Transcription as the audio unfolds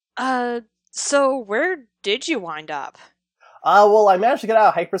Uh, so where did you wind up? Well, I managed to get out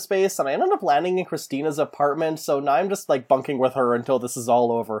of hyperspace, and I ended up landing in Christina's apartment, so now I'm just, bunking with her until this is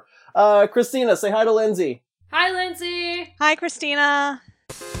all over. Christina, say hi to Lindsay. Hi, Lindsay! Hi, Christina.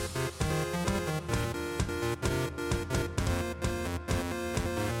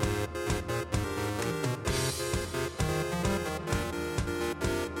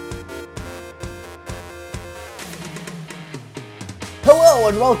 Hello,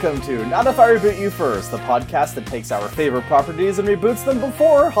 and welcome to Not If I Reboot You First, the podcast that takes our favorite properties and reboots them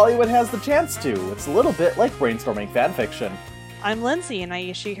before Hollywood has the chance to. It's a little bit like brainstorming fanfiction. I'm Lindsay, and I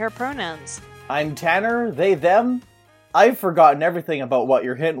use she, her pronouns. I'm Tanner, they, them. I've forgotten everything about what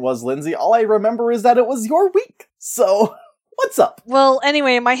your hint was, Lindsay. All I remember is that it was your week. So, what's up? Well,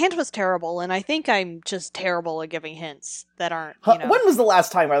 anyway, my hint was terrible, and I think I'm just terrible at giving hints that aren't, you know... When was the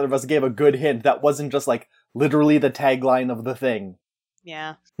last time either of us gave a good hint that wasn't just, literally the tagline of the thing?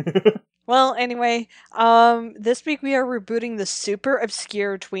 Yeah. Well, anyway, this week we are rebooting the super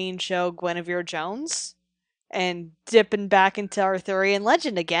obscure tween show Guinevere Jones and dipping back into Arthurian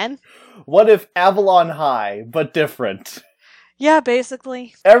legend again. What if Avalon High, but different? Yeah,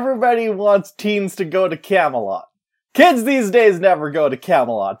 basically. Everybody wants teens to go to Camelot. Kids these days never go to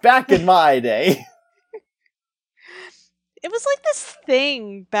Camelot. Back in my day. It was like this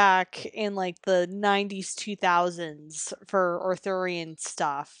thing back in the 90s, 2000s for Arthurian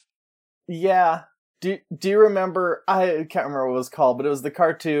stuff. Yeah. Do you remember, I can't remember what it was called, but it was the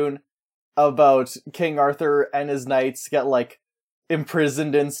cartoon about King Arthur and his knights get,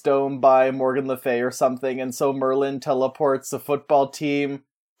 imprisoned in stone by Morgan Le Fay or something, and so Merlin teleports a football team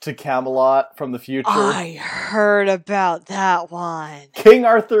to Camelot from the future. I heard about that one. King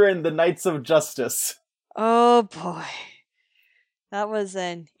Arthur and the Knights of Justice. Oh boy. That was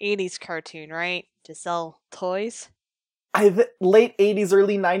an 80s cartoon, right? To sell toys? Late 80s,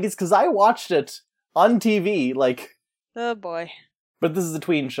 early 90s, because I watched it on TV, Oh boy. But this is a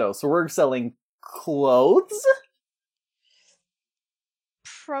tween show, so we're selling clothes?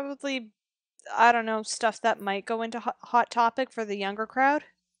 Probably, I don't know, stuff that might go into Hot Topic for the younger crowd.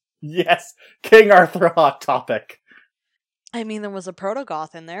 Yes, King Arthur Hot Topic. I mean, there was a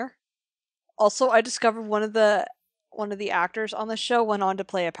proto-goth in there. Also, I discovered one of the actors on the show went on to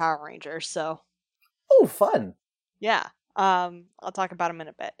play a Power Ranger, so... Oh, fun. Yeah. I'll talk about him in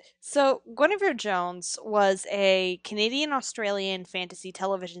a bit. So, Guinevere Jones was a Canadian-Australian fantasy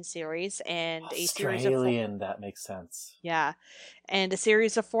television series and a series of... Australian, that makes sense. Yeah. And a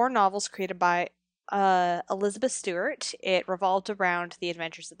series of 4 novels created by Elizabeth Stewart. It revolved around the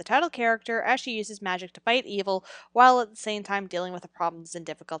adventures of the title character as she uses magic to fight evil, while at the same time dealing with the problems and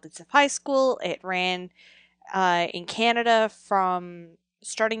difficulties of high school. It ran in Canada from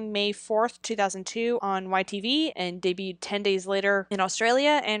starting May 4th, 2002 on YTV and debuted 10 days later in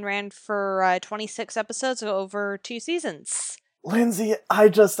Australia and ran for 26 episodes over 2 seasons. Lindsay,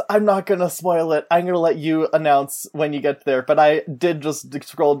 I'm not gonna spoil it. I'm gonna let you announce when you get there, but I did just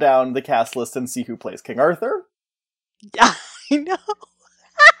scroll down the cast list and see who plays King Arthur. Yeah, I know.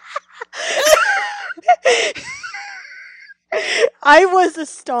 I was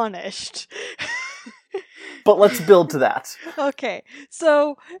astonished. But let's build to that. Okay,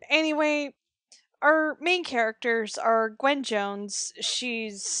 so anyway, our main characters are Gwen Jones.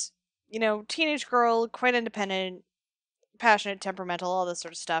 She's, teenage girl, quite independent, passionate, temperamental, all this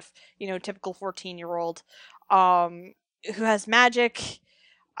sort of stuff. Typical 14-year-old, who has magic.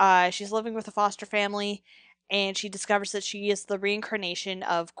 She's living with a foster family, and she discovers that she is the reincarnation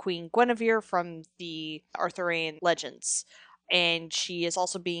of Queen Guinevere from the Arthurian legends. And she is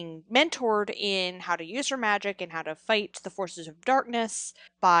also being mentored in how to use her magic and how to fight the forces of darkness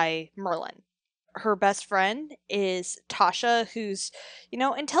by Merlin. Her best friend is Tasha, who's,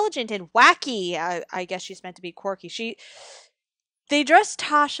 intelligent and wacky. I guess she's meant to be quirky. They dress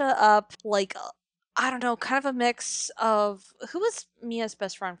Tasha up like, I don't know, kind of a mix of... Who was Mia's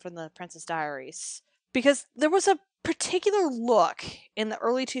best friend from the Princess Diaries? Because there was a particular look in the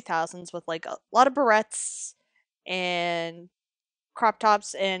early 2000s with, a lot of barrettes and crop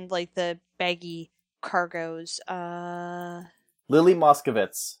tops and, the baggy cargos. Lily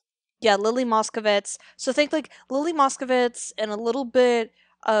Moscovitz. Yeah, Lily Moscovitz. So think, Lily Moscovitz and a little bit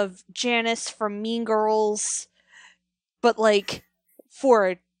of Janice from Mean Girls, but, for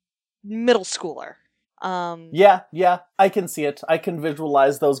a middle schooler. Yeah, I can see it. I can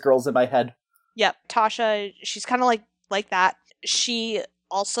visualize those girls in my head. Yep, Tasha, she's kind of like that. She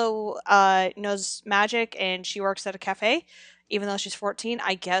also knows magic, and she works at a cafe, even though she's 14.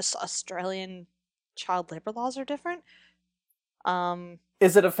 I guess Australian child labor laws are different.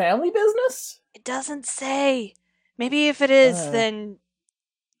 Is it a family business? It doesn't say. Maybe if it is, then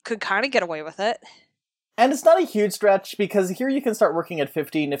could kind of get away with it. And it's not a huge stretch, because here you can start working at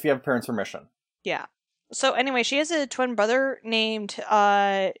 15 if you have parents' permission. Yeah. So anyway, she has a twin brother named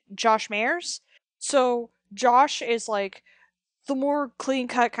Josh Mayers. So Josh is like the more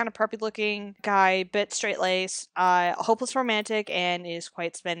clean-cut, kind of preppy-looking guy, bit straight-laced, hopeless romantic, and is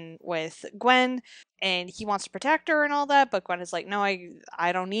quite smitten with Gwen, and he wants to protect her and all that, but Gwen is like, no,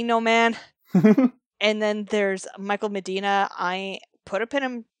 I don't need no man. And then there's Michael Medina. I put a pin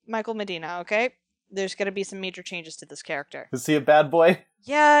in Michael Medina, okay? There's gonna be some major changes to this character. Is he a bad boy?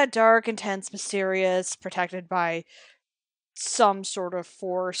 Yeah, dark, intense, mysterious, protected by some sort of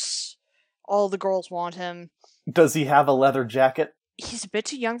force. All the girls want him. Does he have a leather jacket? He's a bit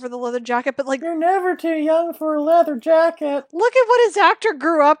too young for the leather jacket, but like, You're never too young for a leather jacket. look at what his actor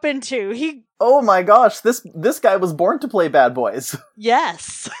grew up into. Oh my gosh, this guy was born to play bad boys.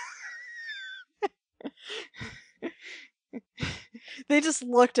 Yes. They just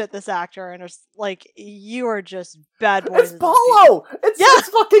looked at this actor and was like, you are just bad boys. It's Paulo! It's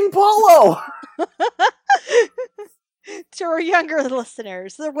fucking Paulo! To our younger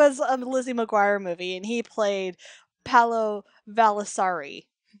listeners, there was a Lizzie McGuire movie, and he played Paolo Vallisari.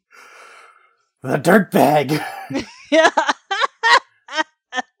 The dirtbag! Yeah.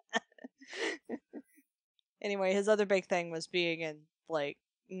 Anyway, his other big thing was being in, like,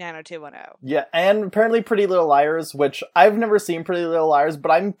 90210. Yeah, and apparently Pretty Little Liars, which I've never seen Pretty Little Liars,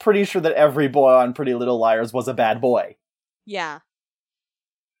 but I'm pretty sure that every boy on Pretty Little Liars was a bad boy. Yeah.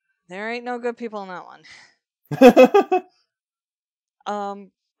 There ain't no good people in that one.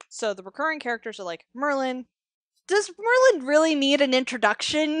 So the recurring characters are like Merlin. Does Merlin really need an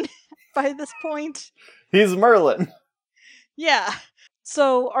introduction by this point? He's Merlin. Yeah.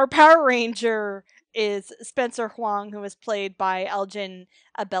 So our Power Ranger is Spencer Huang, who is played by Elgin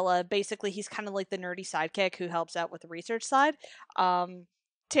Abella. Basically, he's kind of like the nerdy sidekick who helps out with the research side.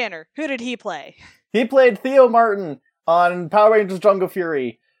 Tanner, who did he play? He played Theo Martin on Power Rangers Jungle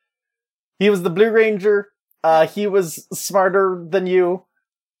Fury. He was the Blue Ranger. He was smarter than you.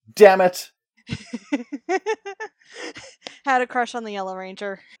 Damn it. Had a crush on the Yellow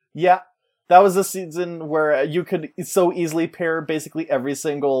Ranger. Yeah. That was a season where you could so easily pair basically every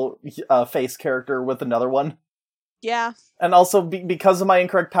single face character with another one. Yeah. And also, because of my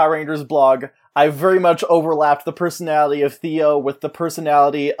Incorrect Power Rangers blog, I very much overlapped the personality of Theo with the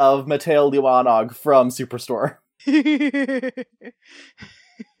personality of Mateo Liwanog from Superstore.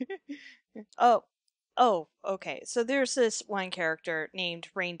 Oh, okay. So there's this one character named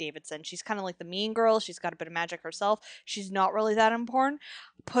Rain Davidson. She's kind of like the mean girl. She's got a bit of magic herself. She's not really that important.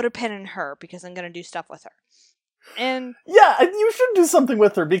 Put a pin in her because I'm going to do stuff with her. And yeah, you should do something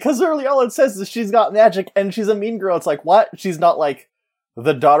with her, because early all it says is she's got magic and she's a mean girl. It's like, what? She's not like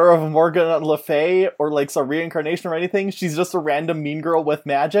the daughter of Morgan Le Fay or like some reincarnation or anything. She's just a random mean girl with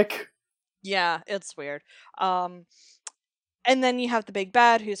magic. Yeah, it's weird. And then you have the big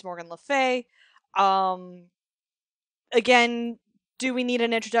bad, who's Morgan Le Fay. Again, do we need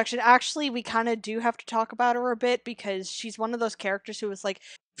an introduction? Actually, we kind of do have to talk about her a bit, because she's one of those characters who was like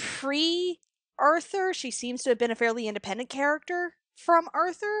pre-Arthur. She seems to have been a fairly independent character from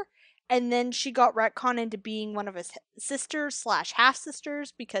Arthur, and then she got retconned into being one of his sisters slash half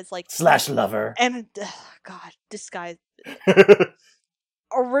sisters, because like slash lover. And God, this guy.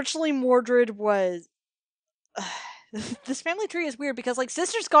 Originally, Mordred was. This family tree is weird because, like,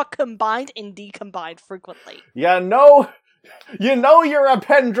 sisters got combined and decombined frequently. Yeah, no, you know you're a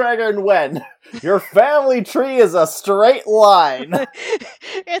Pendragon when your family tree is a straight line.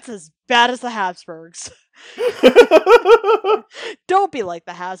 It's as bad as the Habsburgs. Don't be like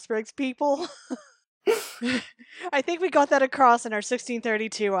the Habsburgs, people. I think we got that across in our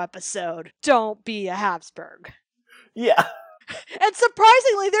 1632 episode. Don't be a Habsburg. Yeah. And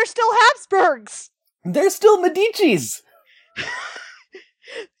surprisingly, they're still Habsburgs! They're still Medicis!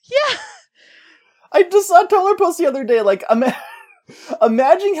 Yeah! I just saw a Tumblr post the other day, like,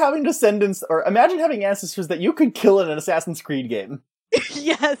 imagine having descendants, or imagine having ancestors that you could kill in an Assassin's Creed game.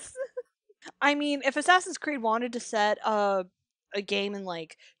 Yes! I mean, if Assassin's Creed wanted to set a game in,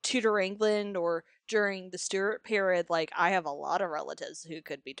 like, Tudor England or during the Stuart period, like, I have a lot of relatives who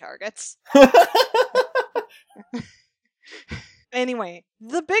could be targets. Anyway,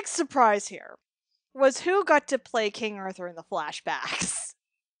 the big surprise here was who got to play King Arthur in the flashbacks.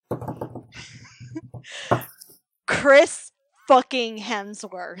 Chris fucking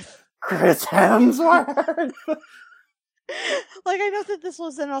Hemsworth. Chris Hemsworth! Like, I know that this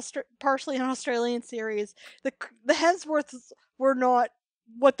was partially an Australian series. The Hemsworths were not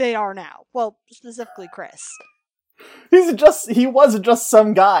what they are now. Well, specifically Chris. He was just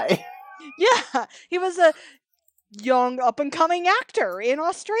some guy. Yeah, he was young up-and-coming actor in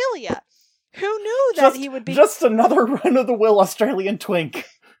Australia. Who knew that he would be... Just another run-of-the-mill Australian twink.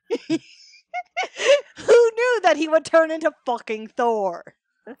 Who knew that he would turn into fucking Thor?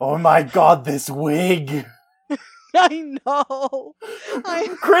 Oh my god, this wig! I know.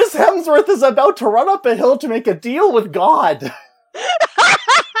 Chris Hemsworth is about to run up a hill to make a deal with God.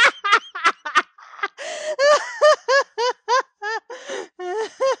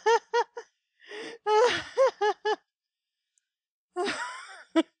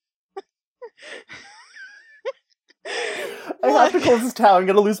 I have to close this tab. I'm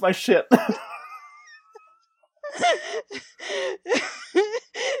gonna lose my shit.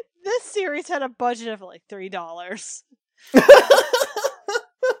 This series had a budget of like $3. Hey,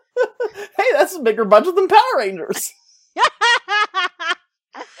 that's a bigger budget than Power Rangers.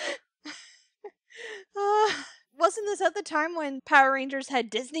 Wasn't this at the time when Power Rangers had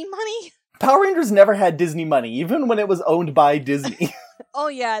Disney money? Power Rangers never had Disney money, even when it was owned by Disney. Oh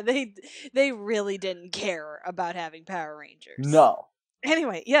yeah, they really didn't care about having Power Rangers. No.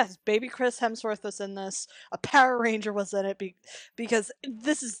 Anyway, yes, baby Chris Hemsworth was in this. A Power Ranger was in it because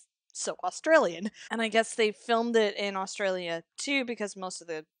this is so Australian. And I guess they filmed it in Australia too because most of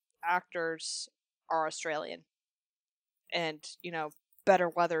the actors are Australian. And, better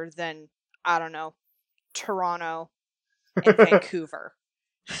weather than, I don't know, Toronto and Vancouver.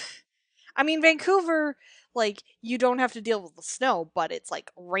 I mean, Vancouver, like, you don't have to deal with the snow, but it's,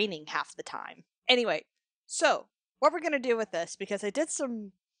 like, raining half the time. Anyway, so, what we're gonna do with this, because I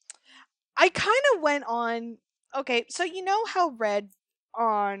kind of went on, okay, so you know how Red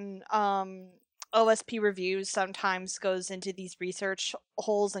on, OSP reviews sometimes goes into these research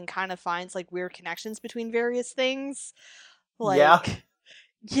holes and kind of finds, like, weird connections between various things? Like,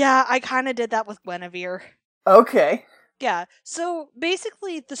 yeah, I kind of did that with Guinevere. Okay. Yeah, so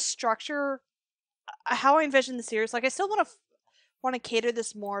basically the structure, how I envision the series, like I still want to cater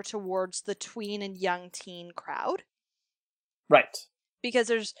this more towards the tween and young teen crowd. Right. Because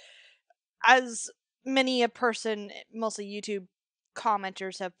there's, as many a person, mostly YouTube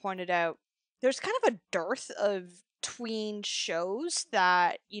commenters have pointed out, there's kind of a dearth of tween shows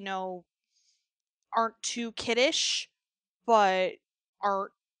that, aren't too kiddish, but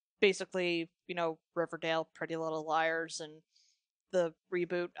aren't basically, Riverdale, Pretty Little Liars, and the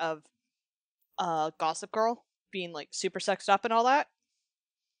reboot of Gossip Girl being like super sexed up and all that.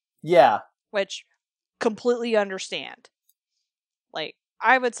 Yeah. Which completely understand. Like,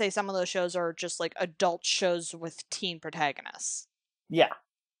 I would say some of those shows are just like adult shows with teen protagonists. Yeah.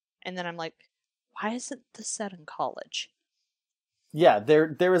 And then I'm like, why isn't this set in college? Yeah,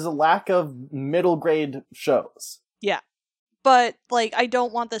 there is a lack of middle grade shows. Yeah. But, like, I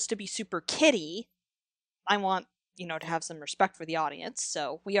don't want this to be super kiddie. I want, to have some respect for the audience.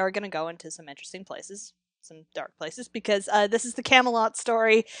 So we are going to go into some interesting places, some dark places, because this is the Camelot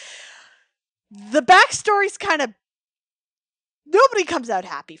story. The backstory's kind of... Nobody comes out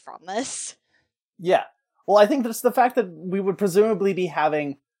happy from this. Yeah. Well, I think that's the fact that we would presumably be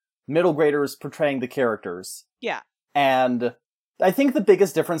having middle graders portraying the characters. Yeah. And I think the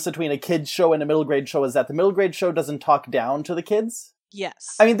biggest difference between a kid's show and a middle grade show is that the middle grade show doesn't talk down to the kids.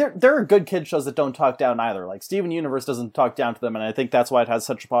 Yes. I mean, there are good kid shows that don't talk down either. Like, Steven Universe doesn't talk down to them, and I think that's why it has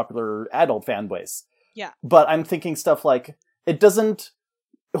such a popular adult fan base. Yeah. But I'm thinking stuff like, it doesn't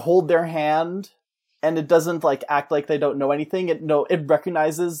hold their hand, and it doesn't, like, act like they don't know anything. It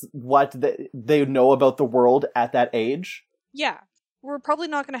recognizes what they know about the world at that age. Yeah. We're probably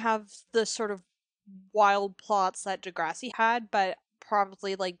not going to have the sort of wild plots that Degrassi had, but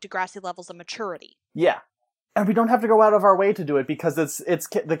probably, like, Degrassi levels of maturity. Yeah. And we don't have to go out of our way to do it because it's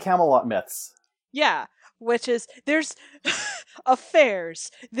the Camelot myths. Yeah, which is, there's affairs,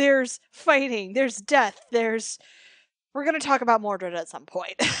 there's fighting, there's death, we're gonna talk about Mordred at some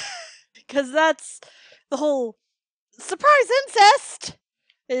point. Because that's the whole surprise incest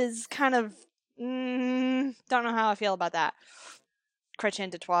is kind of, don't know how I feel about that.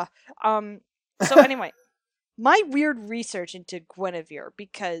 Chrétien de Troyes. So anyway, my weird research into Guinevere,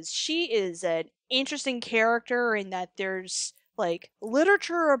 because she is an interesting character in that there's, like,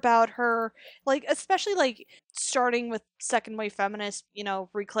 literature about her, like, especially, like, starting with second wave feminists,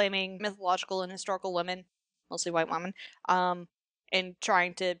 reclaiming mythological and historical women, mostly white women, and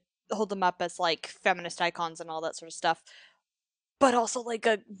trying to hold them up as, like, feminist icons and all that sort of stuff. But also, like,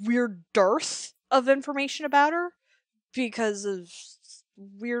 a weird dearth of information about her because of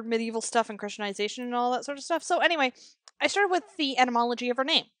weird medieval stuff and Christianization and all that sort of stuff. So anyway, I started with the etymology of her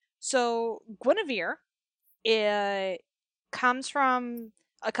name. So Guinevere comes from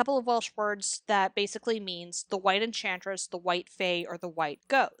a couple of Welsh words that basically means the white enchantress, the white fae, or the white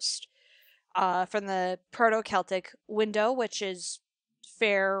ghost. from the Proto-Celtic window, which is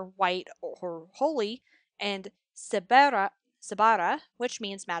fair, white, or holy, and Sibara, which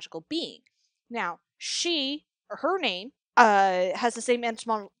means magical being. Now, her name, has the same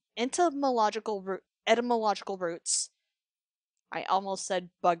etymological roots. I almost said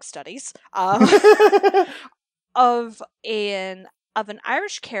bug studies. Of an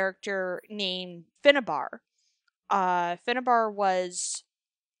Irish character named Finnabar. Finnabar was,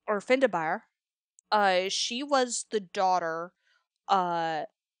 or Findabar. She was the daughter, uh,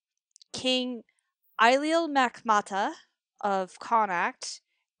 King Ailill Macmata of Connacht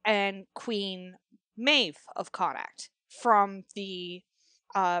and Queen Maeve of Connacht from the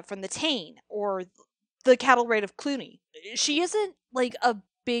Táin, or the Cattle Raid of Cluny. She isn't like a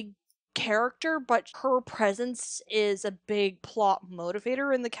big character, but her presence is a big plot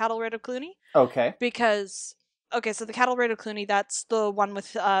motivator in the Cattle Raid of Cluny. Okay. Because, okay, so the Cattle Raid of Cluny, that's the one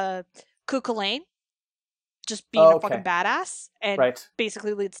with Cuchulainn just being a fucking Okay. badass, and Right.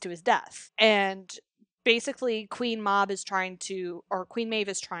 basically leads to his death. And basically Queen Maeve is trying to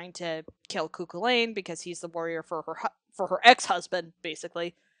kill Cuchulainn because he's the warrior for her ex-husband,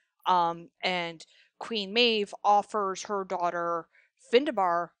 basically. And Queen Maeve offers her daughter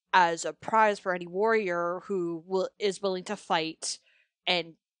Findabar as a prize for any warrior who is willing to fight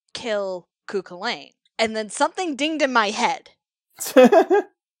and kill Cuchulainn. And then something dinged in my head.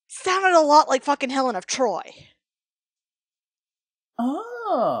 Sounded a lot like fucking Helen of Troy.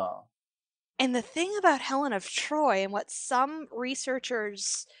 Oh. And the thing about Helen of Troy, and what some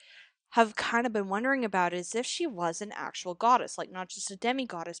researchers have kind of been wondering about, is if she was an actual goddess, like not just a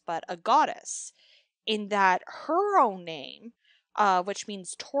demigoddess, but a goddess, in that her own name, which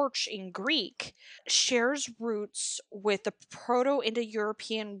means torch in Greek, shares roots with the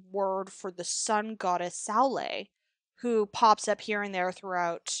Proto-Indo-European word for the sun goddess Saule, who pops up here and there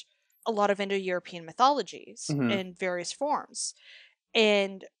throughout a lot of Indo-European mythologies Mm-hmm. in various forms.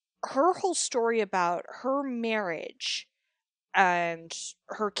 And her whole story about her marriage and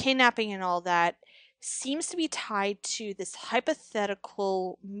her kidnapping and all that seems to be tied to this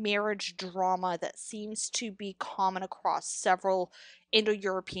hypothetical marriage drama that seems to be common across several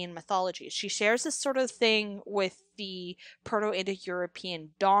Indo-European mythologies. She shares this sort of thing with the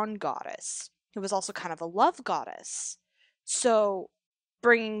Proto-Indo-European dawn goddess, who was also kind of a love goddess. So,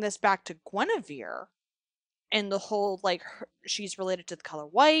 bringing this back to Guinevere, and the whole she's related to the color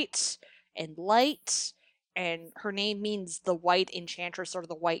white and light, and her name means the white enchantress or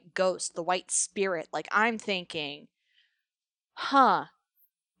the white ghost, the white spirit. Like, I'm thinking, huh,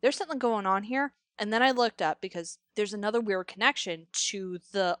 there's something going on here. And then I looked up because there's another weird connection to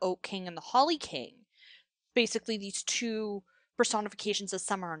the Oak King and the Holly King. Basically, these two personifications of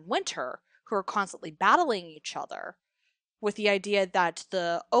summer and winter who are constantly battling each other, with the idea that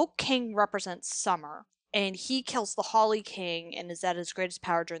the Oak King represents summer, and he kills the Holly King and is at his greatest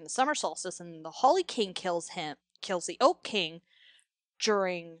power during the summer solstice, and the Holly King kills the Oak King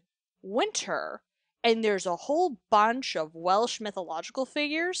during winter. And there's a whole bunch of Welsh mythological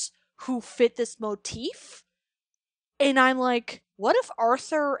figures who fit this motif. And I'm like, what if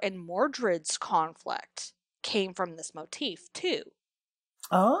Arthur and Mordred's conflict came from this motif too?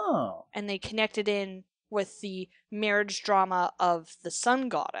 Oh. And they connected in with the marriage drama of the sun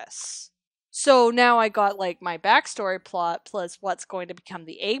goddess. So now I got like my backstory plot plus what's going to become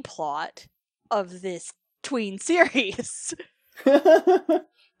the A plot of this tween series.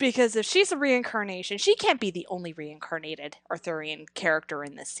 Because if she's a reincarnation, she can't be the only reincarnated Arthurian character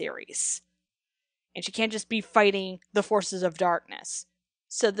in this series. And she can't just be fighting the forces of darkness.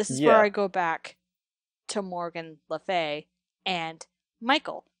 So this is where I go back to Morgan Le Fay and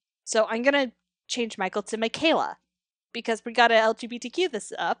Michael. So I'm gonna change Michael to Michaela, because we gotta LGBTQ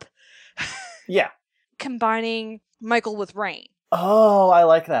this up. Yeah. Combining Michael with Rain. Oh, I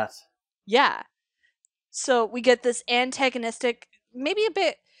like that. Yeah. So we get this antagonistic, maybe a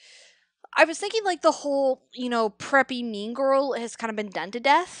bit. I was thinking like the whole, preppy mean girl has kind of been done to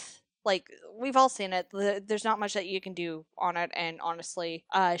death. Like, we've all seen it. There's not much that you can do on it, and honestly,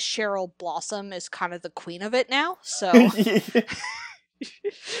 Cheryl Blossom is kind of the queen of it now, so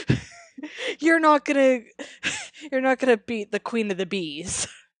you're not gonna beat the queen of the bees.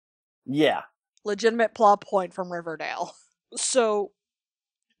 Yeah. Legitimate plot point from Riverdale. So,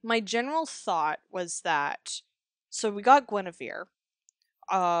 my general thought was that, so we got Guinevere.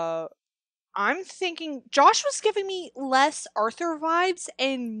 I'm thinking Josh was giving me less Arthur vibes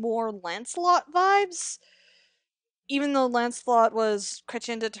and more Lancelot vibes. Even though Lancelot was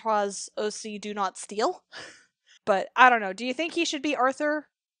Chrétien de Troyes' OC Do Not Steal. But I don't know. Do you think he should be Arthur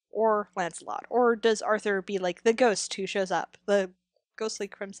or Lancelot? Or does Arthur be like the ghost who shows up? The ghostly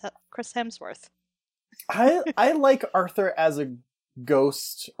Chris Hemsworth. I like Arthur as a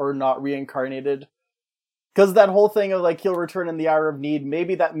ghost or not reincarnated. Because that whole thing of like he'll return in the hour of need,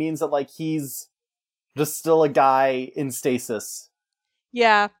 maybe that means that like he's just still a guy in stasis.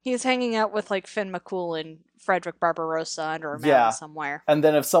 Yeah, he's hanging out with like Finn McCool and Frederick Barbarossa under a mountain Yeah. somewhere. And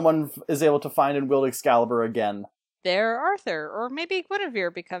then if someone is able to find and wield Excalibur again. There, Arthur, or maybe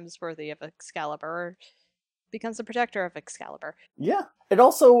Guinevere becomes worthy of Excalibur, or becomes the protector of Excalibur. Yeah.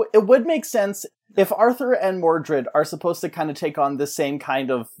 It would make sense if Arthur and Mordred are supposed to kind of take on the same kind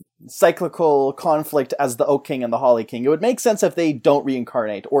of cyclical conflict as the Oak King and the Holly King. It would make sense if they don't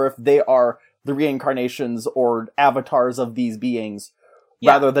reincarnate, or if they are the reincarnations or avatars of these beings,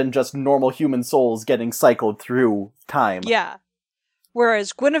 rather than just normal human souls getting cycled through time. Yeah.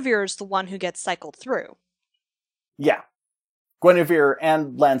 Whereas Guinevere is the one who gets cycled through. Yeah. Guinevere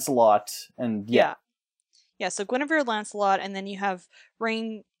and Lancelot, and yeah. Yeah, so Guinevere, Lancelot, and then you have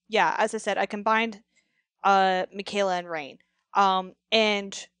Rain. Yeah, as I said, I combined Michaela and Rain.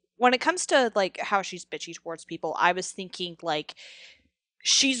 And when it comes to like how she's bitchy towards people, I was thinking like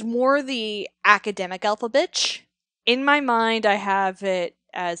she's more the academic alpha bitch. In my mind, I have it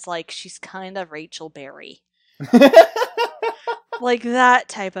as like she's kind of Rachel Berry. Like that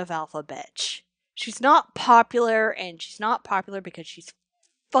type of alpha bitch. She's not popular, and she's not popular because she's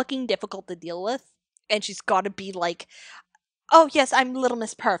fucking difficult to deal with. And she's got to be like, oh yes, I'm Little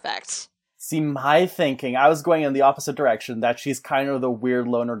Miss Perfect. See, my thinking, I was going in the opposite direction, that she's kind of the weird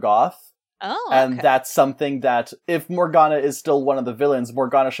loner goth. Oh, okay. And that's something that, if Morgana is still one of the villains,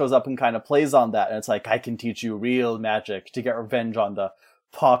 Morgana shows up and kind of plays on that. And it's like, I can teach you real magic to get revenge on the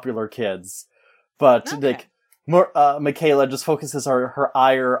popular kids. But, like, Michaela just focuses her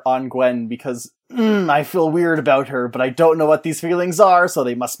ire on Gwen because, I feel weird about her, but I don't know what these feelings are, so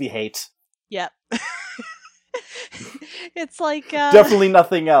they must be hate. Yep. It's like definitely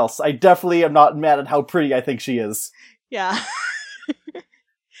nothing else. I definitely am not mad at how pretty I think she is. Yeah.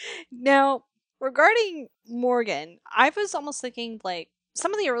 Now, regarding Morgan, I was almost thinking like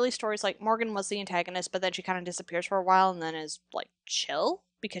some of the early stories, like Morgan was the antagonist, but then she kind of disappears for a while and then is like chill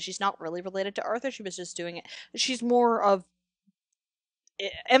because she's not really related to Arthur. She was just doing it. She's more of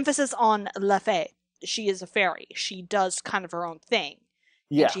emphasis on La Fée. She is a fairy. She does kind of her own thing.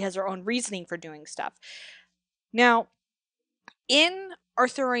 Yeah. And she has her own reasoning for doing stuff. Now, in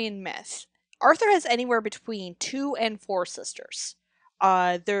Arthurian myth, Arthur has anywhere between 2 and 4 sisters.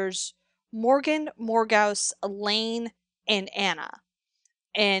 There's Morgan, Morgause, Elaine, and Anna.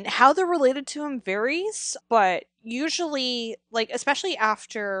 And how they're related to him varies, but usually, like, especially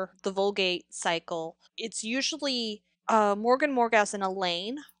after the Vulgate cycle, it's usually Morgan, Morgause, and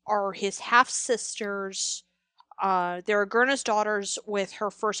Elaine are his half-sisters. There are Gurna's daughters with her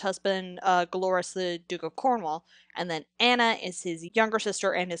first husband, Galoris, the Duke of Cornwall, and then Anna is his younger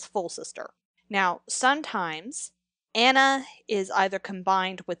sister and his full sister. Now, sometimes Anna is either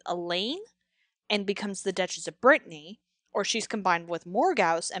combined with Elaine and becomes the Duchess of Brittany, or she's combined with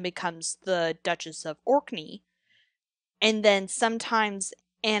Morgause and becomes the Duchess of Orkney. And then sometimes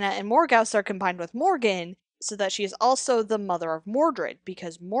Anna and Morgause are combined with Morgan, so that she is also the mother of Mordred,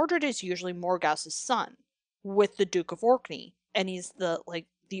 because Mordred is usually Morgause's son with the Duke of Orkney, and he's the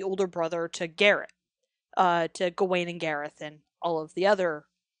older brother to Gareth, to Gawain and Gareth, and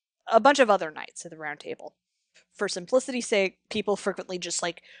a bunch of other knights of the Round Table. For simplicity's sake, people frequently just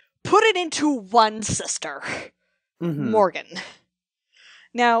like put it into one sister, Morgan.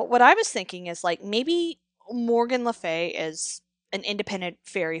 Now, what I was thinking is like maybe Morgan Le Fay is an independent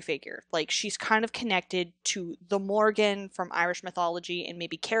fairy figure. Like, she's kind of connected to the Morgan from Irish mythology and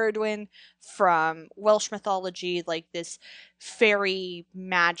maybe Caradwyn from Welsh mythology, like this fairy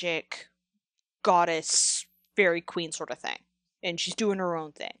magic goddess, fairy queen sort of thing. And she's doing her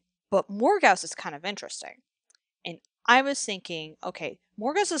own thing. But Morgause is kind of interesting. And I was thinking, okay,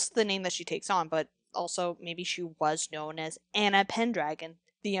 Morgause is the name that she takes on, but also maybe she was known as Anna Pendragon,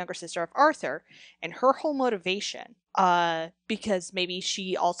 the younger sister of Arthur, and her whole motivation, because maybe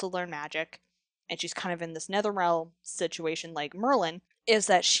she also learned magic, and she's kind of in this netherrealm situation like Merlin, is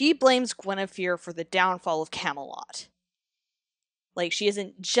that she blames Guinevere for the downfall of Camelot. Like, she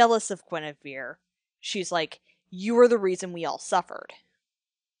isn't jealous of Guinevere. She's like, you are the reason we all suffered.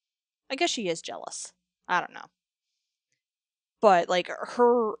 I guess she is jealous. I don't know. But, like,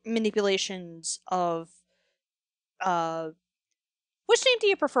 her manipulations of, which name do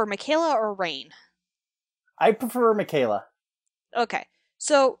you prefer, Michaela or Rain? I prefer Michaela. Okay,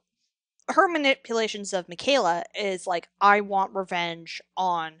 so her manipulations of Michaela is like, I want revenge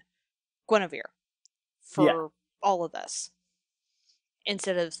on Guinevere for all of this.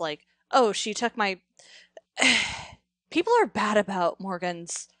 Instead of like, oh, she took my... People are bad about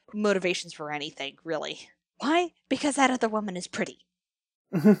Morgan's motivations for anything, really. Why? Because that other woman is pretty.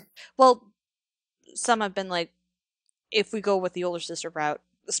 Well, some have been like, if we go with the older sister route,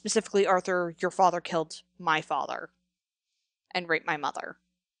 specifically Arthur, your father killed my father and raped my mother.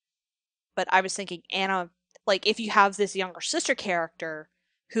 But I was thinking Anna, like, if you have this younger sister character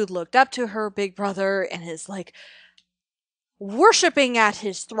who looked up to her big brother and is like worshipping at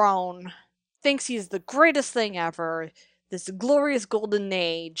his throne, thinks he's the greatest thing ever, this glorious golden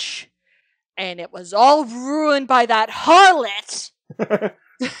age, and it was all ruined by that harlot.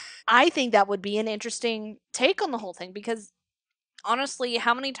 I think that would be an interesting take on the whole thing, because honestly,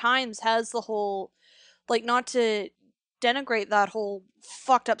 how many times has the whole, like, not to denigrate that whole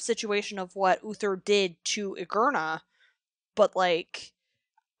fucked up situation of what Uther did to Igerna, but like,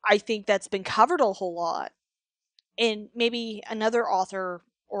 I think that's been covered a whole lot. And maybe another author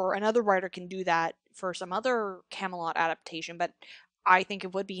or another writer can do that for some other Camelot adaptation, but I think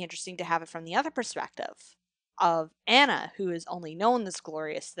it would be interesting to have it from the other perspective of Anna, who has only known this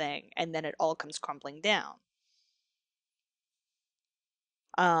glorious thing, and then it all comes crumbling down.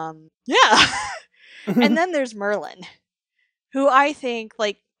 Yeah. And then there's Merlin, who I think,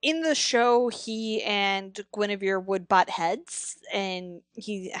 like, in the show, he and Guinevere would butt heads, and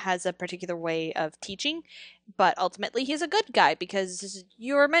he has a particular way of teaching, but ultimately he's a good guy, because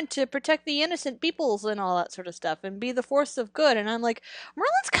you are meant to protect the innocent peoples and all that sort of stuff, and be the force of good, and I'm like,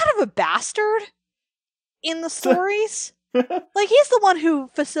 Merlin's kind of a bastard in the stories. Like, he's the one who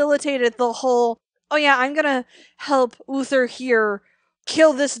facilitated the whole, oh yeah, I'm gonna help Uther here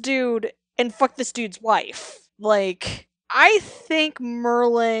kill this dude and fuck this dude's wife. Like, I think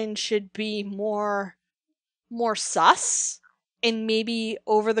Merlin should be more sus, and maybe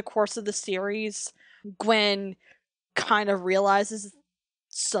over the course of the series, Gwen kind of realizes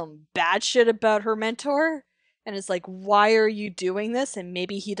some bad shit about her mentor and is like, why are you doing this? And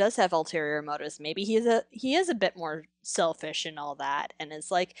maybe he does have ulterior motives. Maybe he is a bit more selfish and all that, and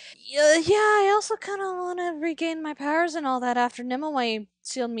it's like, yeah, I also kind of want to regain my powers and all that after Nimue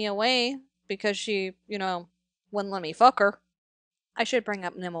sealed me away because she, wouldn't let me fuck her. I should bring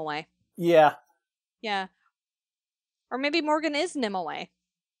up Nimue. Yeah. Yeah. Or maybe Morgan is Nimue.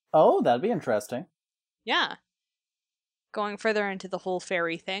 Oh, that'd be interesting. Yeah. Going further into the whole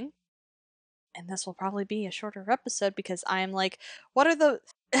fairy thing. And this will probably be a shorter episode because I am like, what are the.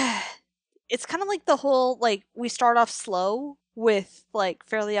 It's kind of like the whole, like, we start off slow with, like,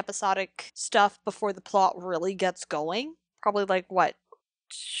 fairly episodic stuff before the plot really gets going. Probably, like, what,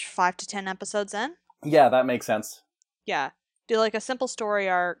 5 to 10 episodes in? Yeah, that makes sense. Yeah. Do, like, a simple story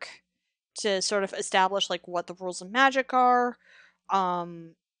arc to sort of establish, like, what the rules of magic are,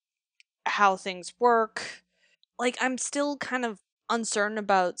 how things work. Like, I'm still kind of uncertain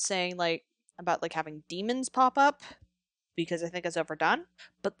about saying, like, about, like, having demons pop up, because I think it's overdone.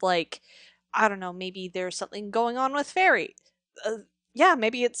 But, like, I don't know, maybe there's something going on with fairy. Yeah,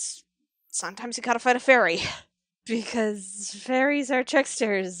 maybe it's sometimes you gotta fight a fairy. Because fairies are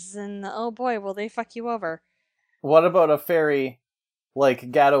tricksters, and oh boy, will they fuck you over. What about a fairy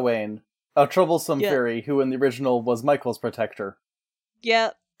like Gadawain, a troublesome fairy who in the original was Michael's protector? Yeah.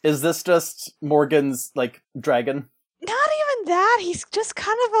 Is this just Morgan's, like, dragon? Not even that, he's just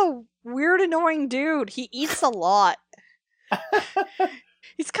kind of a weird, annoying dude. He eats a lot.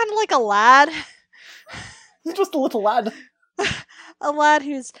 He's kind of like a lad. He's just a little lad. A lad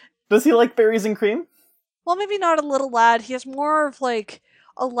who's... Does he like berries and cream? Well, maybe not a little lad. He has more of, like,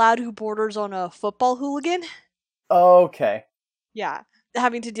 a lad who borders on a football hooligan. Okay. Yeah.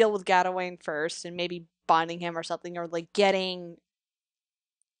 Having to deal with Gadawain first, and maybe binding him or something, or, like, getting...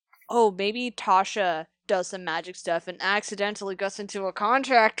 Oh, maybe Tasha does some magic stuff and accidentally gets into a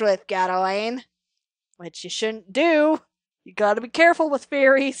contract with Gadawain. Which you shouldn't do. You gotta be careful with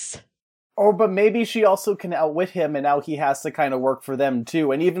fairies. Oh, but maybe she also can outwit him, and now he has to kind of work for them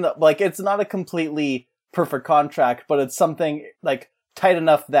too. And even though, like, it's not a completely perfect contract, but it's something, like, tight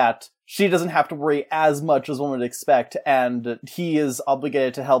enough that she doesn't have to worry as much as one would expect, and he is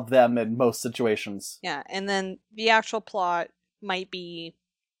obligated to help them in most situations. Yeah, and then the actual plot might be,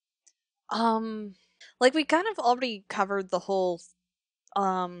 like, we kind of already covered the whole,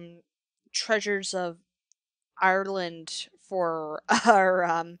 treasures of Ireland for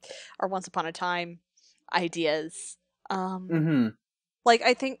our Once Upon a Time ideas. Like,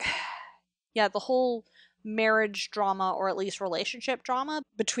 I think, yeah, the whole marriage drama, or at least relationship drama,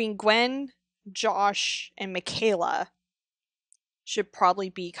 between Gwen, Josh, and Michaela should probably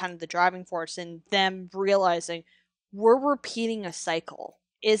be kind of the driving force in them realizing we're repeating a cycle.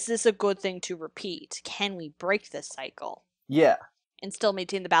 Is this a good thing to repeat? Can we break this cycle? Yeah. And still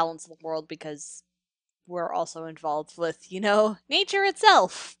maintain the balance of the world, because we're also involved with, nature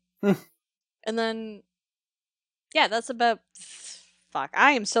itself. Hmm. And then, yeah, that's about. Fuck,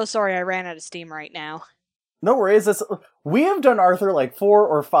 I am so sorry I ran out of steam right now. No worries. We have done Arthur like 4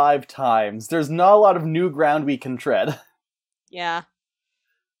 or 5 times. There's not a lot of new ground we can tread. Yeah.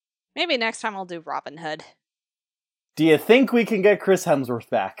 Maybe next time I'll do Robin Hood. Do you think we can get Chris Hemsworth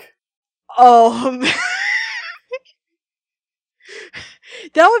back? Oh,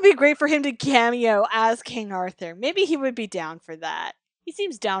 that would be great for him to cameo as King Arthur. Maybe he would be down for that. He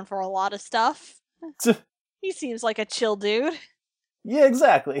seems down for a lot of stuff. He seems like a chill dude. Yeah,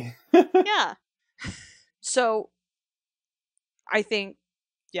 exactly. Yeah. So, I think,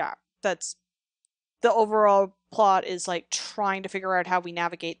 yeah, that's the overall plot is like trying to figure out how we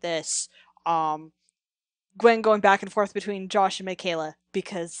navigate this. Gwen going back and forth between Josh and Michaela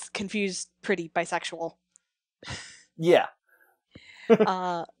because confused, pretty bisexual. Yeah.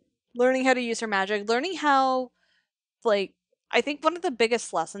 Learning how to use her magic, learning how, like, I think one of the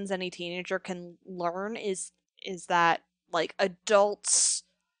biggest lessons any teenager can learn is that like adults,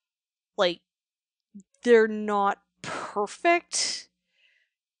 like, they're not perfect,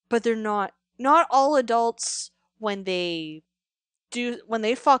 but they're not all adults when they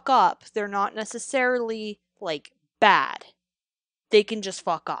fuck up, they're not necessarily like bad. They can just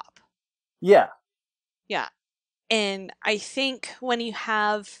fuck up. Yeah. Yeah. And I think when you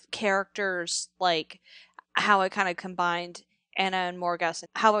have characters like how I kind of combined Anna and Morgus, and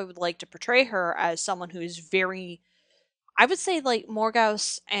how I would like to portray her as someone who is very, I would say like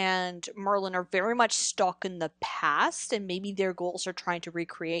Morgus and Merlin are very much stuck in the past, and maybe their goals are trying to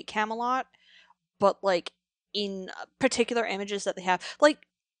recreate Camelot, but like in particular images that they have, like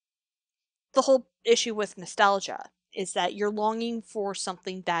the whole issue with nostalgia is that you're longing for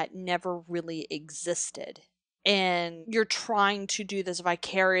something that never really existed. And you're trying to do this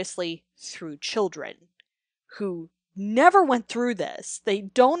vicariously through children who never went through this. They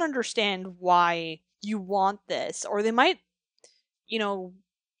don't understand why you want this. Or they might, you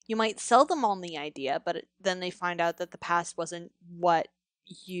might sell them on the idea, but then they find out that the past wasn't what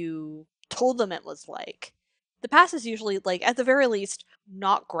you told them it was like. The past is usually, like, at the very least,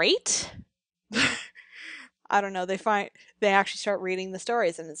 not great. I don't know. They actually start reading the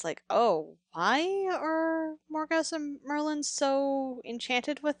stories, and it's like, oh, why are Morgus and Merlin so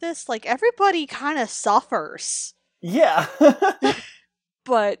enchanted with this? Like, everybody kind of suffers, Yeah.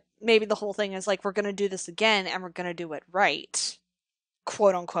 but maybe the whole thing is like, we're gonna do this again, and we're gonna do it right,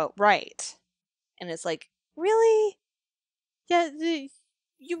 quote unquote, right. And it's like, really? Yeah,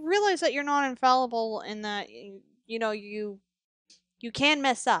 you realize that you're not infallible, and that you can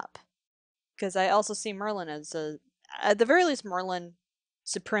mess up. Because I also see Merlin as at the very least, Merlin,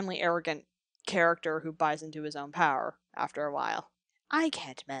 supremely arrogant character who buys into his own power after a while. I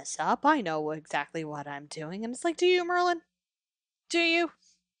can't mess up. I know exactly what I'm doing. And it's like, do you, Merlin? Do you?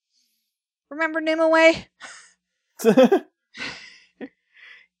 Remember Nimue?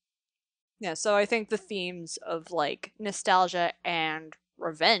 Yeah, so I think the themes of, like, nostalgia and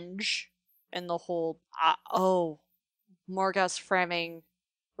revenge and the whole, Morgus framing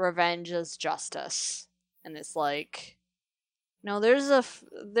revenge as justice. And it's like, no, there's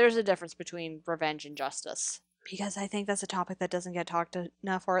a difference between revenge and justice, because I think that's a topic that doesn't get talked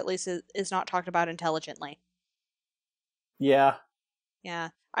enough, or at least is not talked about intelligently. Yeah. Yeah,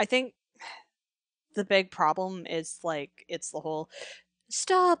 I think the big problem is like it's the whole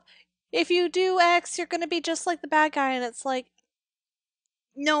stop. If you do X, you're gonna be just like the bad guy, and it's like,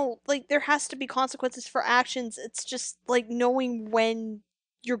 no, like there has to be consequences for actions. It's just like knowing when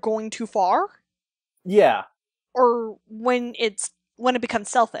you're going too far, Yeah. or when it becomes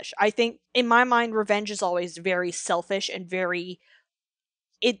selfish. I think in my mind revenge is always very selfish and very,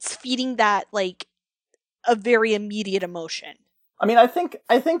 it's feeding that like a very immediate emotion. I mean, I think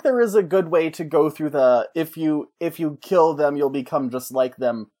there is a good way to go through the if you kill them, you'll become just like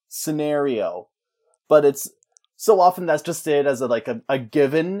them scenario. But it's so often that's just stated as a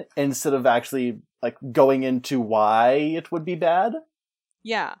given instead of actually like going into why it would be bad.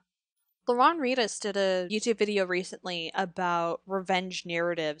 Yeah. Laron Reedus did a YouTube video recently about revenge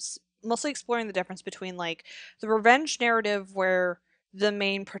narratives, mostly exploring the difference between like the revenge narrative where the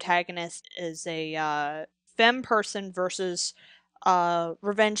main protagonist is a femme person versus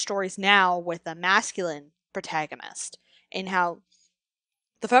revenge stories now with a masculine protagonist, and how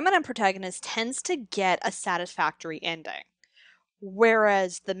the feminine protagonist tends to get a satisfactory ending.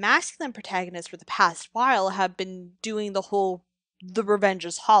 Whereas the masculine protagonists for the past while have been doing the revenge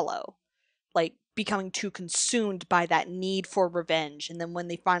is hollow, like becoming too consumed by that need for revenge, and then when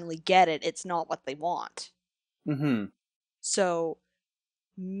they finally get it, it's not what they want. Mm-hmm. So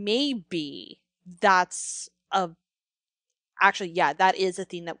maybe that's a actually, yeah, that is a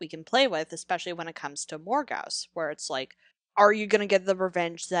theme that we can play with, especially when it comes to Morgause, where it's like, are you going to get the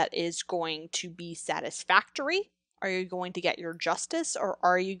revenge that is going to be satisfactory? Are you going to get your justice, or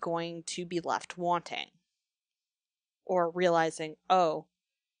are you going to be left wanting? Or realizing, oh,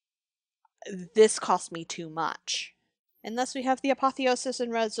 this cost me too much. And thus we have the apotheosis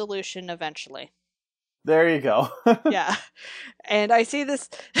and resolution eventually. There you go. Yeah. And I see this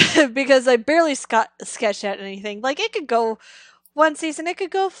because I barely sketched out anything. Like, it could go 1 season, it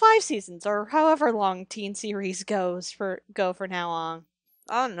could go 5 seasons, or however long teen series go for now on.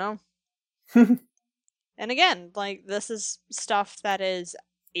 I don't know. And again, like, this is stuff that is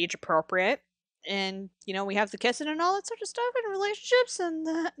age appropriate, and we have the kissing and all that sort of stuff, and relationships, and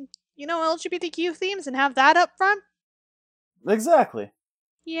LGBTQ themes, and have that up front. Exactly.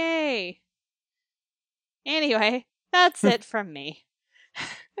 Yay. Anyway, that's it from me.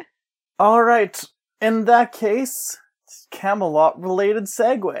 All right. In that case, Camelot-related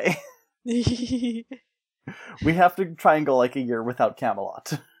segue. We have to try and go like a year without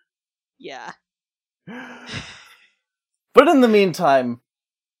Camelot. Yeah. But in the meantime,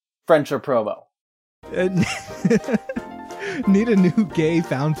 friendship promo. Need a new gay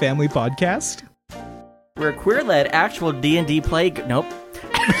found family podcast? We're a queer-led actual D&D play... Nope.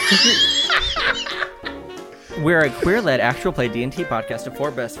 We're a queer-led actual play D&D podcast of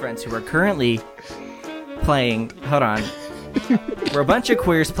 4 best friends who are currently playing... Hold on. We're a bunch of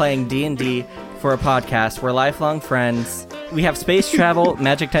queers playing D&D for a podcast. We're lifelong friends. We have space travel,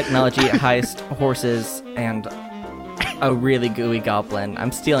 magic technology, heist, horses, and a really gooey goblin.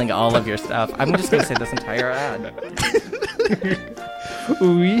 I'm stealing all of your stuff. I'm just going to say this entire ad.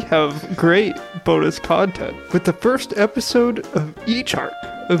 We have great bonus content with the first episode of each arc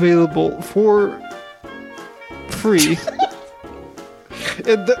available for free.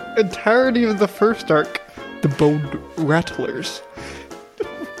 In the entirety of the first arc, the Bone Rattlers.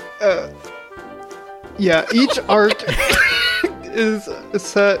 Each art is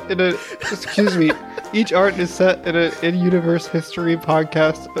set in a... Excuse me. Each art is set in an in-universe history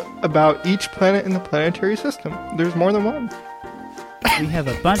podcast about each planet in the planetary system. There's more than one. We have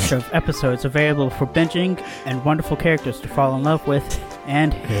a bunch of episodes available for binging and wonderful characters to fall in love with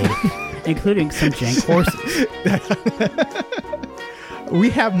and hate, including some jank horses. We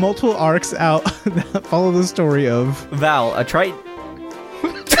have multiple arcs out that follow the story of Val, a trite...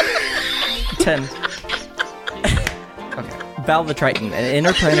 10. Okay. Val the Triton, an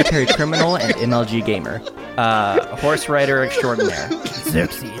interplanetary criminal and MLG gamer. Horse rider extraordinaire.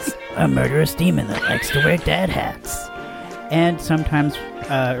 Xerxes, a murderous demon that likes to wear dad hats. And sometimes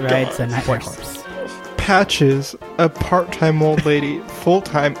rides a nightmare horse. Patches, a part-time old lady,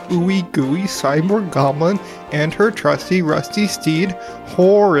 full-time ooey-gooey cyborg goblin, and her trusty rusty steed,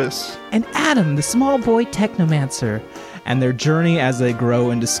 Horus. and Adam, the small boy technomancer, and their journey as they grow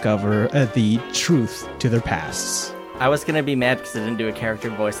and discover the truth to their pasts. I was gonna be mad because I didn't do a character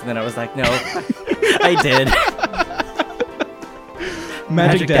voice, and then I was like, no, I did.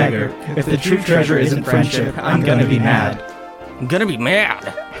 Magic Dagger. If the true treasure isn't friendship, I'm gonna be mad. I'm gonna be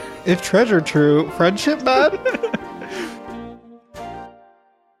mad. If treasure true, friendship bad?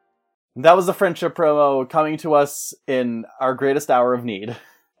 That was the friendship promo coming to us in our greatest hour of need.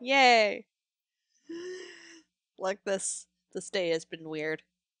 Yay. Like, this day has been weird.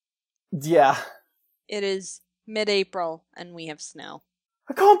 Yeah. It is mid-April, and we have snow.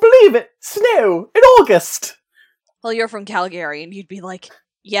 I can't believe it! Snow! In August! Well, you're from Calgary, and you'd be like,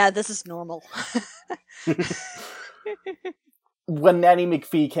 yeah, this is normal. When Nanny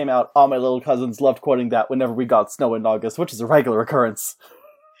McPhee came out, all my little cousins loved quoting that whenever we got snow in August, which is a regular occurrence.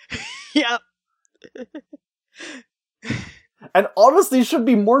 Yep. And honestly, should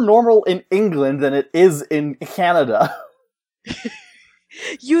be more normal in England than it is in Canada.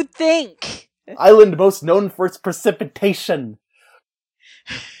 You'd think. Island most known for its precipitation.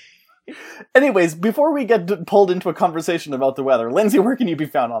 Anyways, before we get pulled into a conversation about the weather, Lindsay, where can you be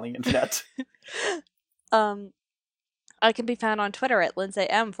found on the internet? I can be found on Twitter at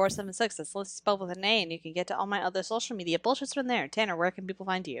LindsayM476. That's Lindsay spelled with an A, and you can get to all my other social media bullshits from there. Tanner, where can people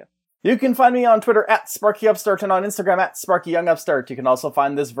find you? You can find me on Twitter at SparkyUpstart and on Instagram at SparkyYoungUpstart. You can also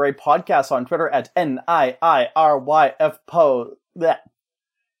find this very podcast on Twitter at NIIRYFPod.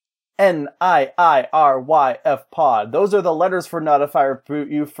 NIIRYFpod. Those are the letters for Notify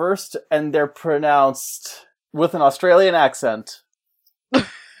You First, and they're pronounced with an Australian accent.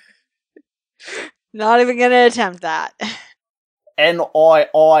 Not even gonna attempt that.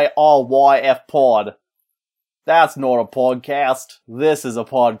 NIIRYF pod. That's not a podcast. This is a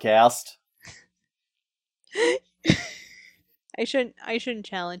podcast. I shouldn't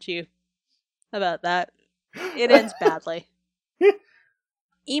challenge you. about that. It ends badly.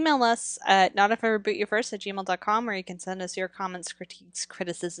 Email us at notifirebootyoufirst@gmail.com, where you can send us your comments, critiques,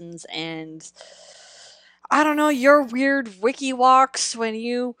 criticisms, and I don't know, your weird wiki walks when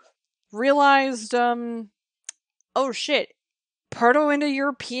you realized, oh shit,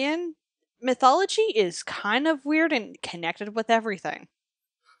 Proto-Indo-European mythology is kind of weird and connected with everything.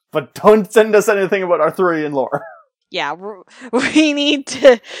 But don't send us anything about Arthurian lore. Yeah, we need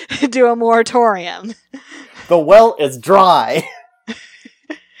to do a moratorium. The well is dry.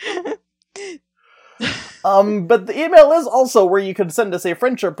 But the email is also where you can send us a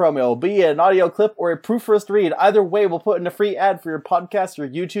friendship promo, be it an audio clip or a proof for us to read. Either way, we'll put in a free ad for your podcast, your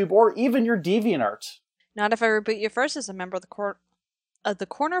YouTube, or even your DeviantArt. Not If I Reboot You First is a member of the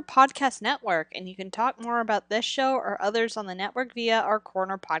Corner Podcast Network, and you can talk more about this show or others on the network via our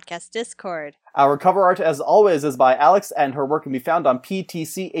Corner Podcast Discord. Our cover art, as always, is by Alex, and her work can be found on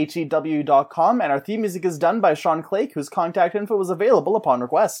ptchew.com, and our theme music is done by Sean Clake, whose contact info was available upon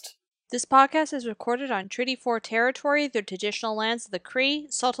request. This podcast is recorded on Treaty 4 territory, the traditional lands of the Cree,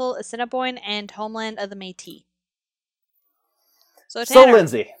 Saulteaux, Assiniboine, and homeland of the Métis. So, Tanner.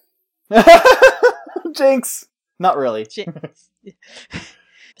 Lindsay. Jinx. Not really.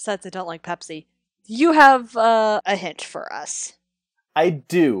 Besides, I don't like Pepsi. You have a hint for us. I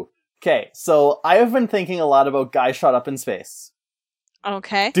do. Okay, so I have been thinking a lot about guys shot up in space.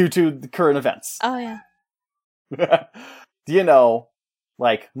 Okay. Due to the current events. Oh, yeah. You know,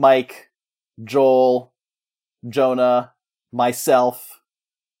 like Mike, Joel, Jonah, myself,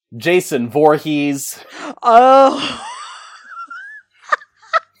 Jason Voorhees. Oh.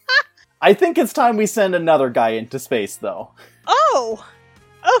 I think it's time we send another guy into space, though. Oh.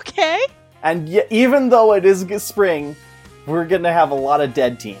 Okay. And even though it is spring, we're gonna have a lot of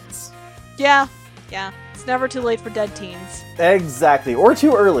dead teens. Yeah. Yeah. It's never too late for dead teens. Exactly. Or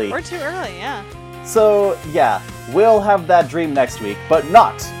too early. Or too early, yeah. So, yeah, we'll have that dream next week, but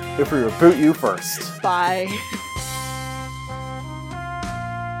not if we reboot you first. Bye.